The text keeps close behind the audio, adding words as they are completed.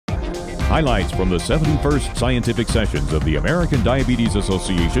Highlights from the 71st Scientific Sessions of the American Diabetes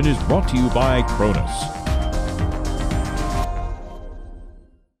Association is brought to you by Cronus.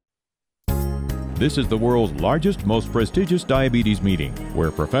 This is the world's largest, most prestigious diabetes meeting,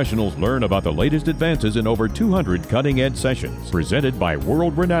 where professionals learn about the latest advances in over 200 cutting-edge sessions, presented by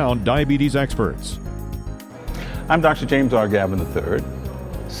world-renowned diabetes experts. I'm Dr. James R. Gavin III,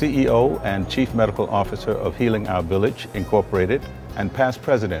 CEO and Chief Medical Officer of Healing Our Village, Incorporated, and past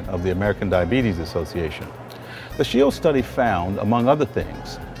president of the American Diabetes Association. The SHIELD study found, among other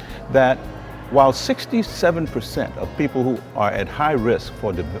things, that while 67% of people who are at high risk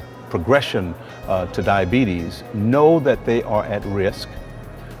for the progression to diabetes know that they are at risk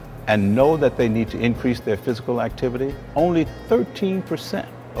and know that they need to increase their physical activity, only 13%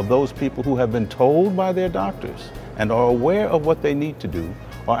 of those people who have been told by their doctors and are aware of what they need to do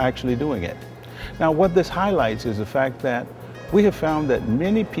are actually doing it. Now, what this highlights is the fact that we have found that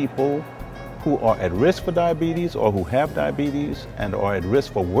many people who are at risk for diabetes or who have diabetes and are at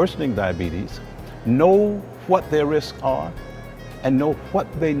risk for worsening diabetes know what their risks are and know what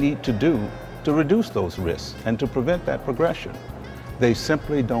they need to do to reduce those risks and to prevent that progression. They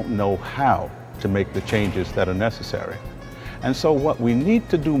simply don't know how to make the changes that are necessary. And so what we need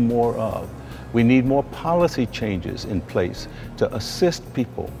to do more of, we need more policy changes in place to assist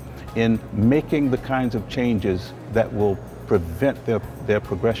people in making the kinds of changes that will prevent their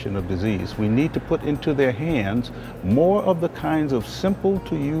progression of disease. We need to put into their hands more of the kinds of simple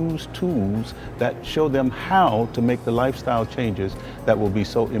to use tools that show them how to make the lifestyle changes that will be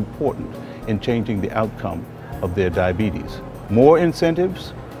so important in changing the outcome of their diabetes. More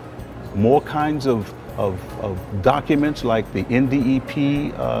incentives, more kinds of documents like the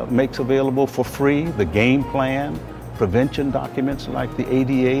NDEP makes available for free, the game plan, prevention documents like the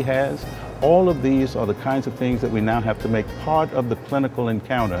ADA has. All of these are the kinds of things that we now have to make part of the clinical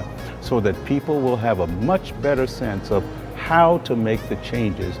encounter so that people will have a much better sense of how to make the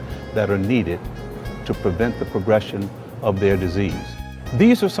changes that are needed to prevent the progression of their disease.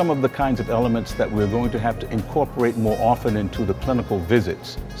 These are some of the kinds of elements that we're going to have to incorporate more often into the clinical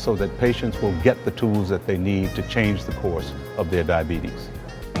visits so that patients will get the tools that they need to change the course of their diabetes.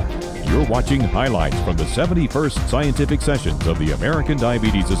 You're watching highlights from the 71st Scientific Sessions of the American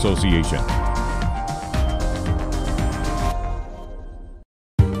Diabetes Association.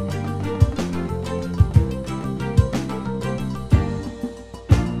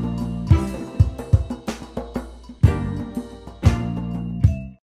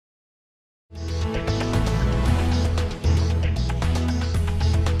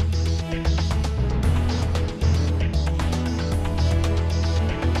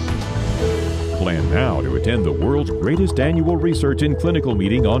 Plan now to attend the world's greatest annual research and clinical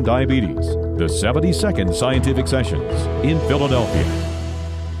meeting on diabetes, the 72nd Scientific Sessions in Philadelphia.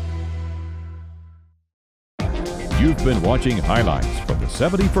 You've been watching highlights from the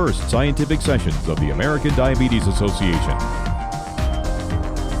 71st Scientific Sessions of the American Diabetes Association.